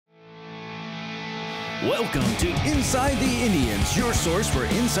Welcome to Inside the Indians, your source for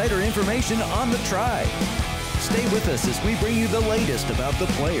insider information on the Tribe. Stay with us as we bring you the latest about the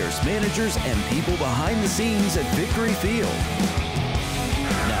players, managers, and people behind the scenes at Victory Field.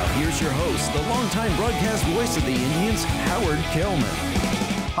 Now here's your host, the longtime broadcast voice of the Indians, Howard Kellman.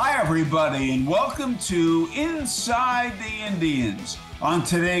 Hi everybody, and welcome to Inside the Indians. On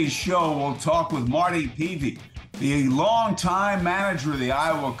today's show, we'll talk with Marty Pevey, the longtime manager of the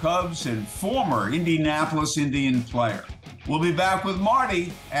Iowa Cubs and former Indianapolis Indian player. We'll be back with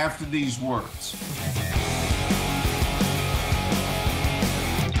Marty after these words.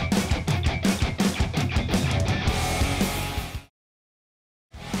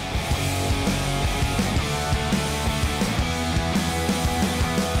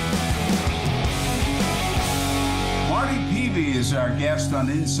 Marty Pevey is our guest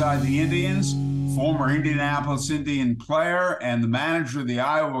on Inside the Indians. Former Indianapolis Indian player and the manager of the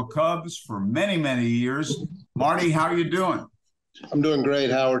Iowa Cubs for many, many years. Marty, how are you doing? I'm doing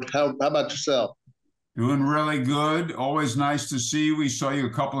great, Howard. How about yourself? Doing really good. Always nice to see you. We saw you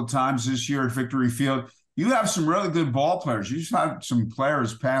a couple of times this year at Victory Field. You have some really good ball players. You've had some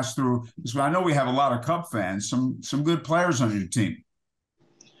players pass through. I know we have a lot of Cub fans, some good players on your team.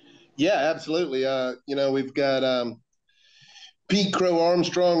 Yeah, absolutely. We've got Pete Crow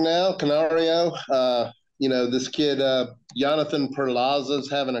Armstrong now, Canario. This kid, Jonathan Perlaza's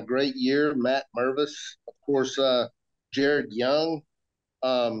having a great year. Matt Mervis, of course, Jared Young,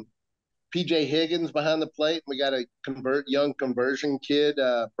 PJ Higgins behind the plate. We got a young conversion kid,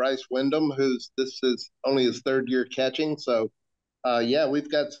 Bryce Wyndham, this is only his third year catching. So,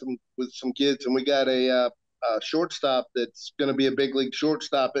 we've got some kids, and we got a shortstop that's going to be a big league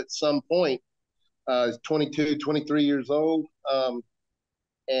shortstop at some point. He's 22, 23 years old.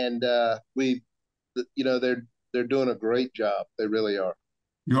 They're doing a great job. They really are.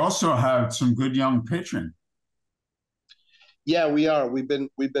 You also have some good young pitching. Yeah, we are. We've been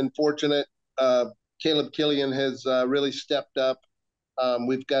fortunate. Caleb Killian has really stepped up.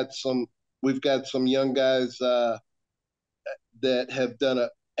 We've got some young guys that have done an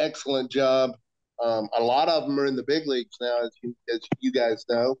excellent job. A lot of them are in the big leagues now, as you guys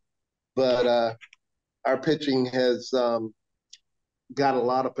know. But our pitching has got a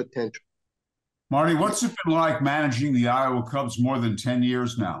lot of potential. Marty, what's it been like managing the Iowa Cubs more than 10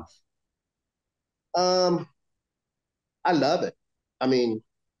 years now? I love it. I mean,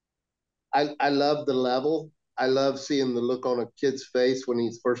 I love the level. I love seeing the look on a kid's face when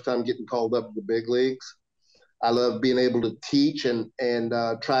he's first time getting called up to the big leagues. I love being able to teach and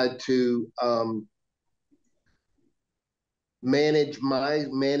try to manage my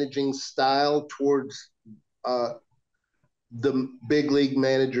managing style towards the big league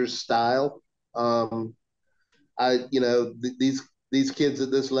manager's style. These kids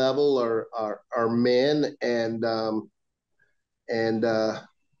at this level are men, and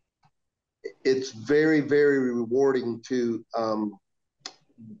it's very, very rewarding to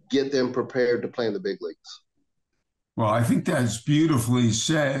get them prepared to play in the big leagues. Well, I think that's beautifully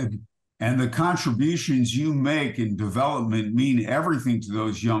said. And the contributions you make in development mean everything to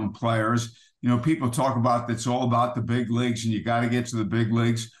those young players. You know, people talk about it's all about the big leagues and you got to get to the big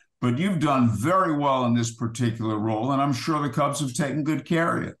leagues. But you've done very well in this particular role, and I'm sure the Cubs have taken good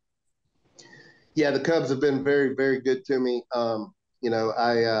care of you. Yeah, the Cubs have been very, very good to me. After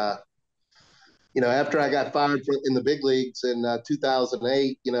I got fired in the big leagues in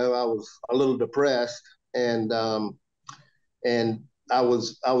 2008, I was a little depressed, and I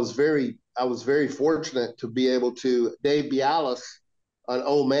was very fortunate to be able to. Dave Bialis, an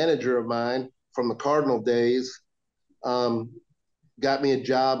old manager of mine from the Cardinal days, got me a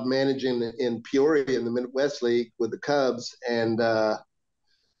job managing in Peoria in the Midwest League with the Cubs, and I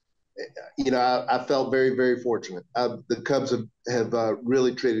felt very, very fortunate. The Cubs have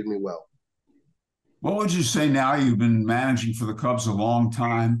really treated me well. What would you say now? You've been managing for the Cubs a long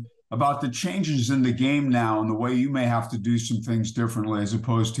time, about the changes in the game now and the way you may have to do some things differently as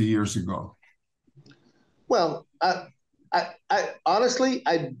opposed to years ago? Well, I honestly,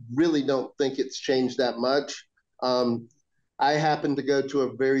 I really don't think it's changed that much. I happened to go to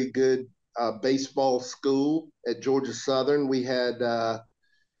a very good baseball school at Georgia Southern. We had,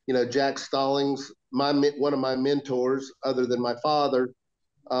 Jack Stallings, one of my mentors, other than my father.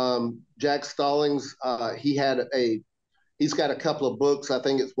 Jack Stallings, he's got a couple of books. I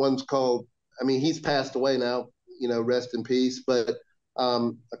think one's called, he's passed away now, rest in peace, but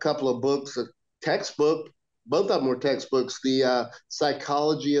a couple of books, a textbook, both of them were textbooks. The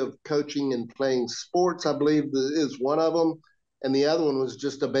Psychology of Coaching and Playing Sports, I believe, is one of them. And the other one was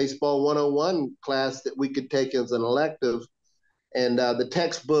just a Baseball 101 class that we could take as an elective. And the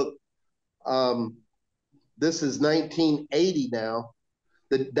textbook this is 1980 now.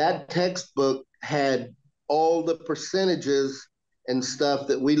 That textbook had all the percentages and stuff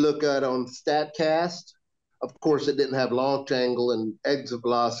that we look at on StatCast. Of course, it didn't have launch angle and exit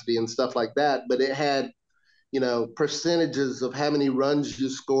velocity and stuff like that, but it had, percentages of how many runs you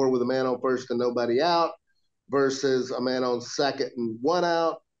score with a man on first and nobody out versus a man on second and one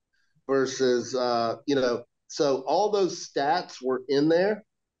out versus, so all those stats were in there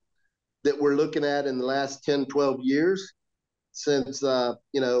that we're looking at in the last 10, 12 years since,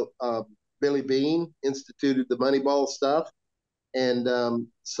 Billy Beane instituted the Moneyball stuff. And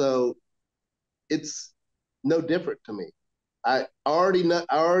so it's no different to me. I already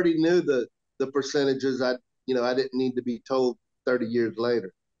knew the percentages. I didn't need to be told 30 years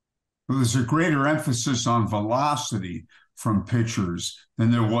later. Well, there's a greater emphasis on velocity from pitchers than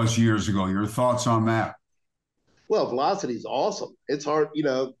there was years ago. Your thoughts on that? Well, velocity is awesome. It's hard,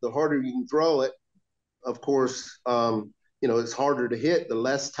 the harder you can throw it, of course, it's harder to hit. The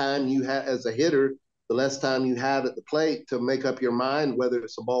less time you have as a hitter, the less time you have at the plate to make up your mind whether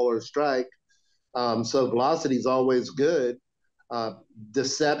it's a ball or a strike. So velocity is always good.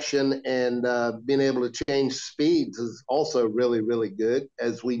 Deception and being able to change speeds is also really, really good,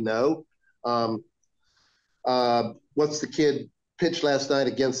 as we know. What's the kid pitched last night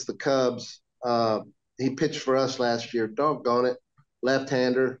against the Cubs? He pitched for us last year. Doggone it.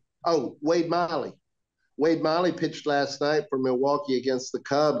 Left-hander. Oh, Wade Miley. Wade Miley pitched last night for Milwaukee against the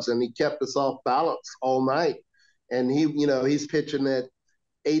Cubs, and he kept us off balance all night. And he's pitching at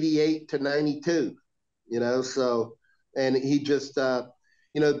 88 to 92, so, and he just,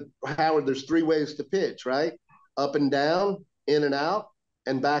 Howard, there's three ways to pitch, right? Up and down, in and out,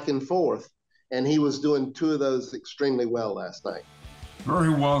 and back and forth. And he was doing two of those extremely well last night.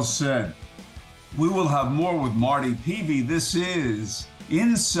 Very well said. We will have more with Marty Pevey. This is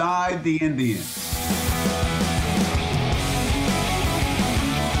Inside the Indians.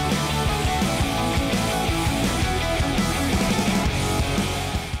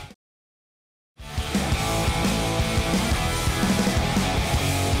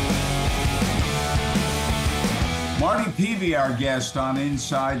 Marty Pevey, our guest on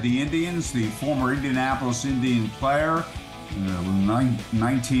Inside the Indians, the former Indianapolis Indian player in the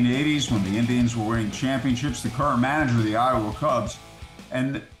 1980s when the Indians were winning championships, the current manager of the Iowa Cubs.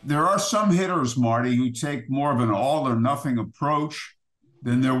 And there are some hitters, Marty, who take more of an all or nothing approach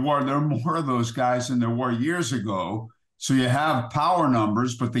than there were. There are more of those guys than there were years ago. So you have power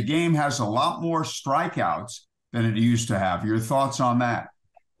numbers, but the game has a lot more strikeouts than it used to have. Your thoughts on that?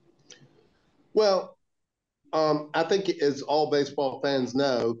 Well, I think, as all baseball fans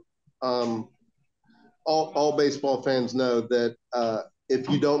know, all baseball fans know that if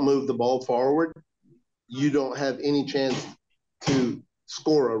you don't move the ball forward, you don't have any chance to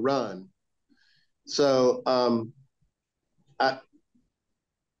score a run. So I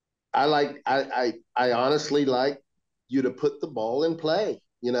honestly like you to put the ball in play.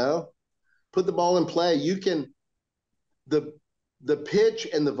 Put the ball in play. You can the pitch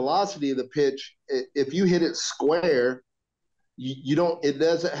and the velocity of the pitch. If you hit it square, you don't. It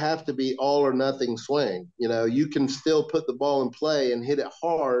doesn't have to be all or nothing swing. You can still put the ball in play and hit it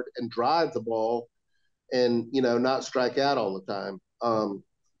hard and drive the ball, and not strike out all the time.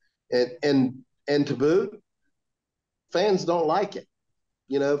 And to boot, fans don't like it.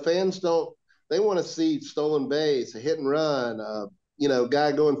 Fans don't. They want to see stolen base, a hit and run,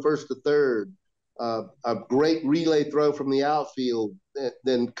 guy going first to third, a great relay throw from the outfield,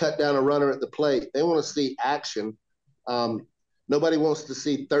 then cut down a runner at the plate. They want to see action. Nobody wants to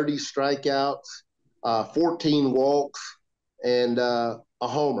see 30 strikeouts, 14 walks, and a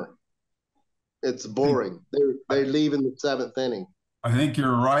homer. It's boring. They're leaving the seventh inning. I think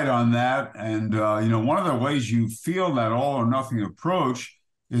you're right on that. And, one of the ways you feel that all or nothing approach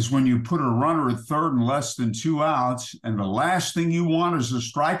is when you put a runner at third and less than 2 outs, and the last thing you want is a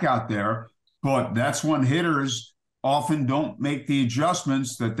strikeout there. But that's when hitters often don't make the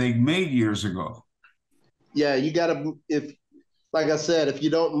adjustments that they made years ago. Yeah, you got to, like I said, if you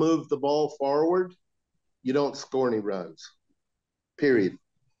don't move the ball forward, you don't score any runs, period.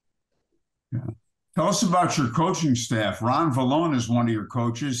 Yeah. Tell us about your coaching staff. Ron Vallone is one of your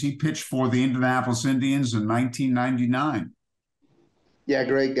coaches. He pitched for the Indianapolis Indians in 1999. Yeah,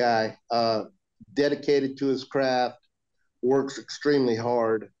 great guy. Dedicated to his craft, works extremely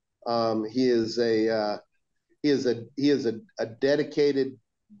hard. He is a dedicated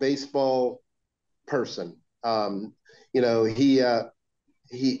baseball person. He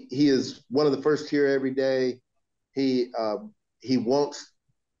is one of the first here every day. He wants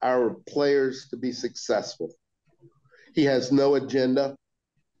our players to be successful. He has no agenda.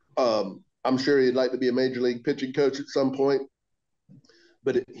 I'm sure he'd like to be a major league pitching coach at some point,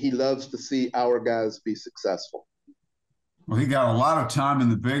 but he loves to see our guys be successful. Well, he got a lot of time in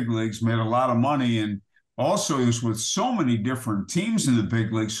the big leagues, made a lot of money, and also he was with so many different teams in the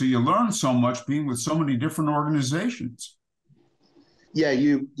big leagues. So you learn so much being with so many different organizations. Yeah,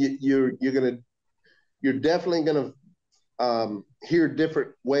 you're definitely gonna hear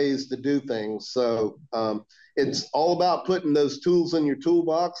different ways to do things. So it's all about putting those tools in your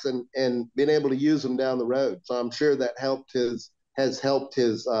toolbox and being able to use them down the road. So I'm sure that has helped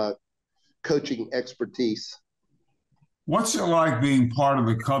his coaching expertise. What's it like being part of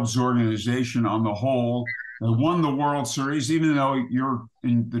the Cubs organization on the whole? They won the World Series, even though you're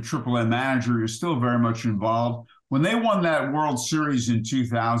in the AAA manager, you're still very much involved. When they won that World Series in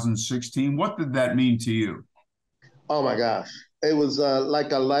 2016, what did that mean to you? Oh my gosh, it was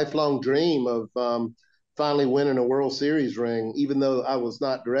like a lifelong dream of finally winning a World Series ring, even though I was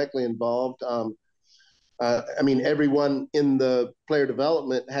not directly involved. I mean, everyone in the player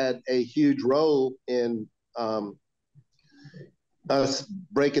development had a huge role in us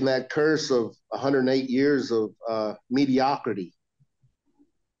breaking that curse of 108 years of mediocrity.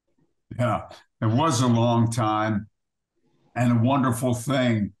 Yeah, it was a long time and a wonderful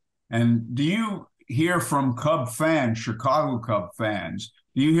thing. And do you hear from Cub fans, Chicago Cub fans?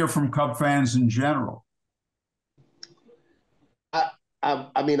 Do you hear from Cub fans in general?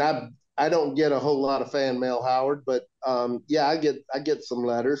 I mean, I don't get a whole lot of fan mail, Howard, but yeah, I get some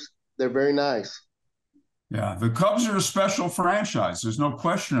letters. They're very nice. Yeah, the Cubs are a special franchise. There's no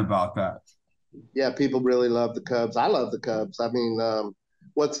question about that. Yeah, people really love the Cubs. I love the Cubs. I mean,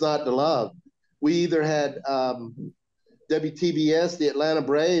 what's not to love? We either had WTBS, the Atlanta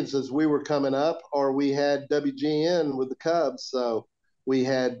Braves, as we were coming up, or we had WGN with the Cubs. So we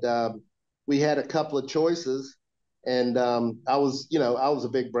had a couple of choices, and I was a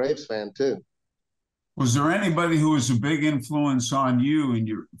big Braves fan too. Was there anybody who was a big influence on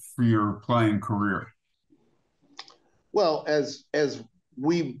you for your playing career? Well, as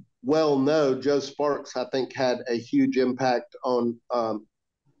we well know, Joe Sparks, I think, had a huge impact on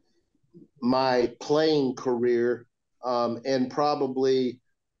my playing career, and probably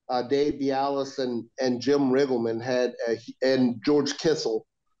Dave Bialis and Jim Riggleman and George Kissel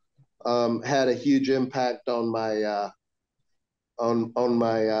had a huge impact on my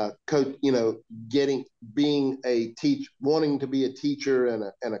coach. You know, wanting to be a teacher and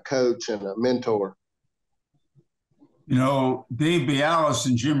a coach and a mentor. You know, Dave Bialis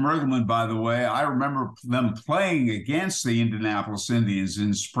and Jim Riggleman, by the way, I remember them playing against the Indianapolis Indians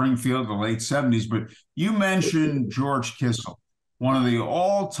in Springfield, the late 70s. But you mentioned George Kissel, one of the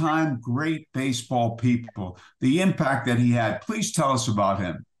all-time great baseball people, the impact that he had. Please tell us about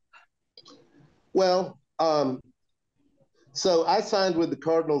him. Well, so I signed with the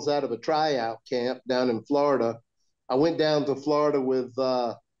Cardinals out of a tryout camp down in Florida. I went down to Florida with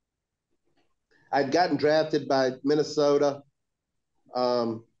I'd gotten drafted by Minnesota,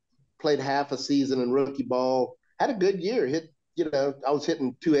 played half a season in rookie ball, had a good year. I was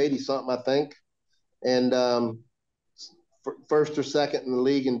hitting 280 something, I think, and first or second in the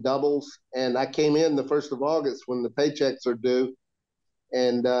league in doubles. And I came in the 1st of August when the paychecks are due,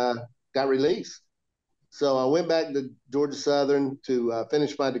 and got released. So I went back to Georgia Southern to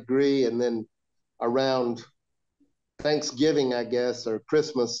finish my degree, and then around Thanksgiving, I guess, or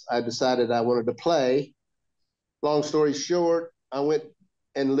Christmas, I decided I wanted to play. Long story short, I went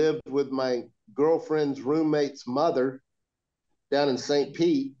and lived with my girlfriend's roommate's mother down in St.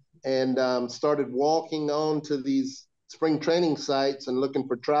 Pete, and started walking on to these spring training sites and looking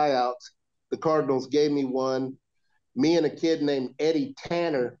for tryouts. The Cardinals gave me one. Me and a kid named Eddie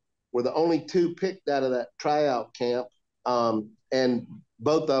Tanner were the only two picked out of that tryout camp, and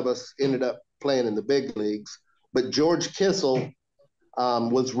both of us ended up playing in the big leagues. But George Kissel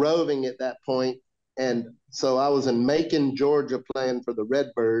was roving at that point, and so I was in Macon, Georgia, playing for the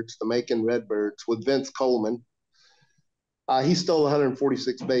Redbirds, the Macon Redbirds, with Vince Coleman. He stole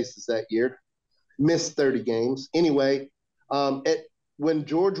 146 bases that year, missed 30 games. Anyway, when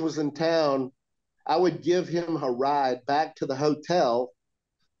George was in town, I would give him a ride back to the hotel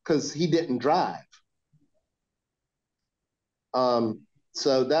because he didn't drive.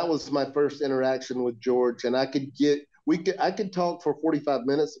 So that was my first interaction with George, and I could talk for 45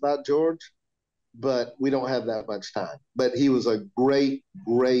 minutes about George, but we don't have that much time. But he was a great,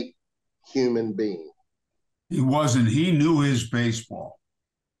 great human being. He wasn't. He knew his baseball.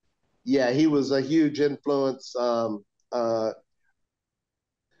 Yeah, he was a huge influence. I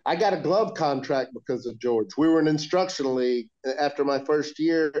got a glove contract because of George. We were an instructional league after my first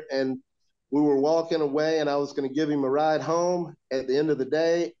year, and we were walking away, and I was going to give him a ride home at the end of the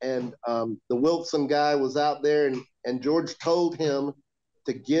day. And the Wilson guy was out there, and George told him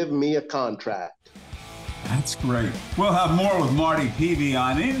to give me a contract. That's great. We'll have more with Marty Pevey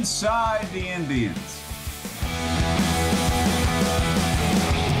on Inside the Indians.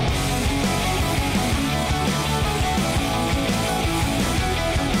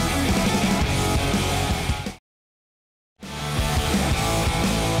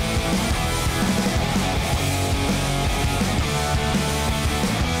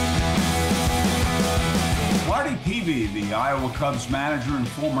 Marty Pevey, the Iowa Cubs manager and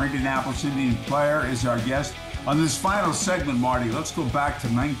former Indianapolis Indian player, is our guest. On this final segment, Marty, let's go back to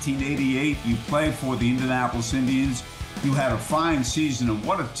 1988. You played for the Indianapolis Indians. You had a fine season, and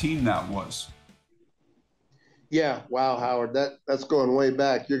what a team that was. Yeah, wow, Howard, that's going way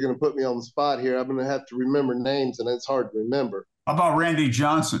back. You're going to put me on the spot here. I'm going to have to remember names, and it's hard to remember. How about Randy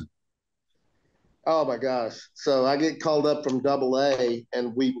Johnson? Oh, my gosh. So I get called up from Double-A,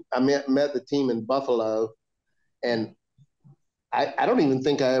 and I met the team in Buffalo, and I don't even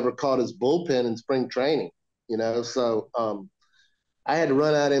think I ever caught his bullpen in spring training, So I had to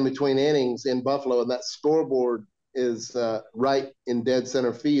run out in between innings in Buffalo, and that scoreboard is right in dead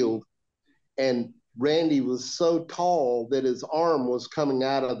center field. And Randy was so tall that his arm was coming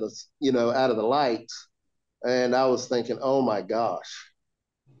out of the lights. And I was thinking, oh my gosh.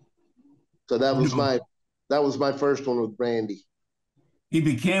 So that was my first one with Randy. He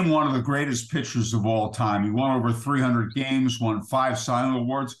became one of the greatest pitchers of all time. He won over 300 games, won 5 Cy Young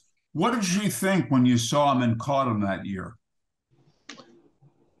Awards. What did you think when you saw him and caught him that year?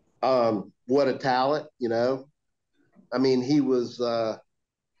 What a talent, I mean, he was,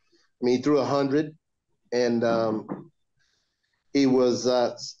 he threw 100, and he was,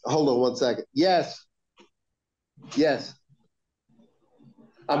 hold on one second. Yes.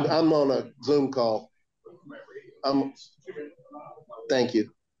 I'm on a Zoom call. Thank you.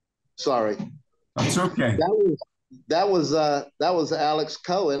 Sorry. That's okay. That was Alex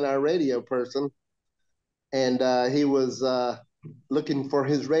Cohen, our radio person, and he was looking for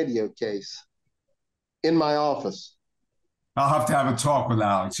his radio case in my office. I'll have to have a talk with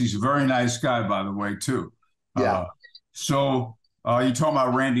Alex. He's a very nice guy, by the way, too. Yeah. So you're talking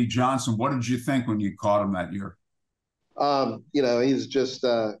about Randy Johnson. What did you think when you caught him that year? He's just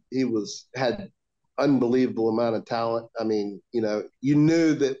had unbelievable amount of talent. I mean, you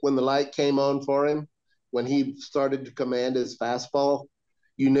knew that when the light came on for him, when he started to command his fastball,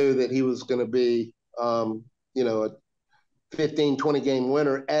 you knew that he was going to be, a 15, 20 game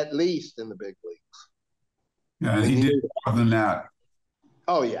winner, at least in the big leagues. Yeah, and he did more than that.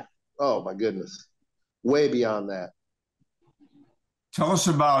 Oh, yeah. Oh, my goodness. Way beyond that. Tell us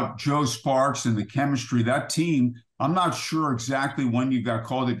about Joe Sparks and the chemistry. That team, I'm not sure exactly when you got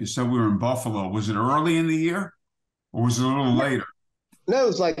called up. You said we were in Buffalo. Was it early in the year or was it a little later? No, it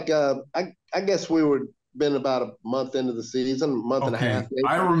was like, I guess we were been about a month into the season, month and a half. Maybe.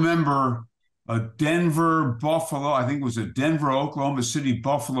 I remember a Denver, Buffalo, I think it was a Denver, Oklahoma City,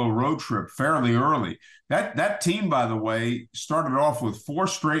 Buffalo road trip fairly early. That team, by the way, started off with 4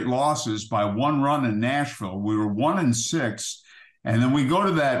 straight losses by 1 run in Nashville. We were 1-6. And then we go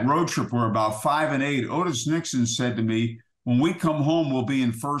to that road trip. We're about 5-8. Otis Nixon said to me, when we come home, we'll be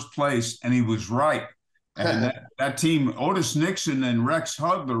in first place. And he was right. And that team, Otis Nixon and Rex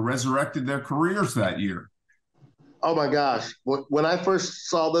Hugler, resurrected their careers that year. Oh, my gosh. When I first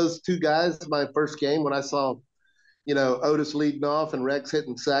saw those two guys, my first game, when I saw, Otis leading off and Rex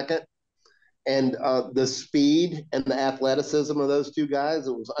hitting second, and the speed and the athleticism of those two guys,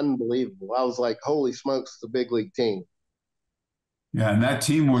 it was unbelievable. I was like, holy smokes, it's a big league team. Yeah, and that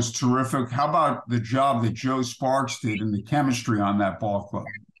team was terrific. How about the job that Joe Sparks did and the chemistry on that ball club?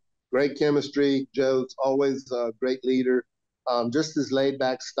 Great chemistry. Joe's always a great leader. Just his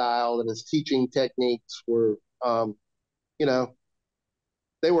laid-back style and his teaching techniques were,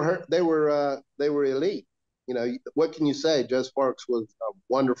 they were elite. What can you say? Joe Sparks was a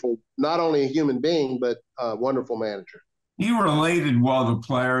wonderful, not only a human being, but a wonderful manager. He related well to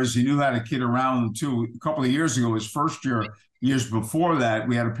players. He knew how to kid around them, too. A couple of years ago, his first years before that,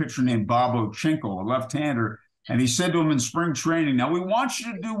 we had a pitcher named Bob Ochinko, a left-hander, and he said to him in spring training, now, we want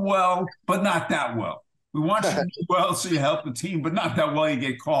you to do well, but not that well. We want you to do well so you help the team, but not that well you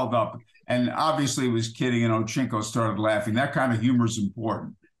get called up. And obviously he was kidding, and Ochinko started laughing. That kind of humor is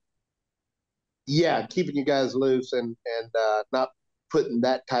important. Yeah, keeping you guys loose and not putting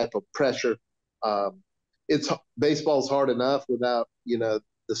that type of pressure. Baseball's hard enough without, the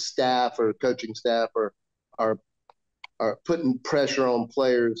staff or coaching staff are putting pressure on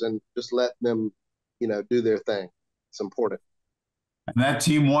players and just letting them, do their thing. It's important. And that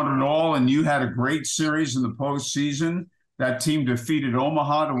team won it all, and you had a great series in the postseason. That team defeated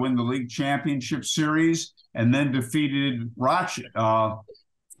Omaha to win the league championship series, and then defeated Rochester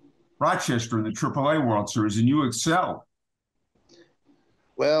in the AAA World Series, and you excelled.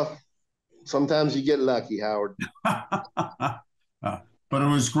 Well, sometimes you get lucky, Howard. But it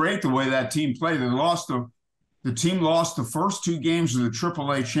was great the way that team played. The team lost the first two games of the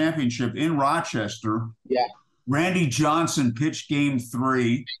AAA championship in Rochester. Yeah. Randy Johnson pitched game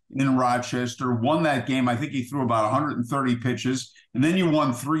 3 in Rochester, won that game. I think he threw about 130 pitches. And then you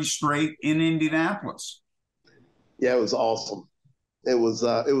won 3 straight in Indianapolis. Yeah, it was awesome. It was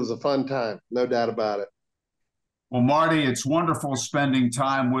a fun time, no doubt about it. Well, Marty, it's wonderful spending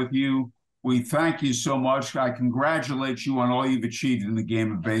time with you. We thank you so much. I congratulate you on all you've achieved in the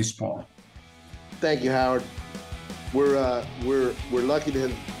game of baseball. Thank you, Howard. We're lucky to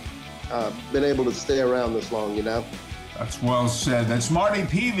have been able to stay around this long, you know? That's well said. That's Marty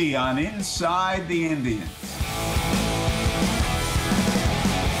Pevey on Inside the Indians.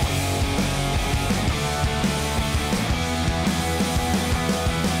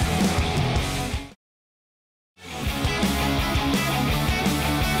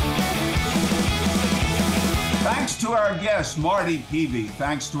 Thanks to our guest, Marty Pevey.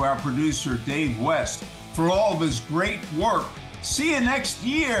 Thanks to our producer, Dave West, for all of his great work. See you next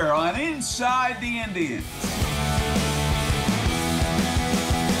year on Inside the Indians.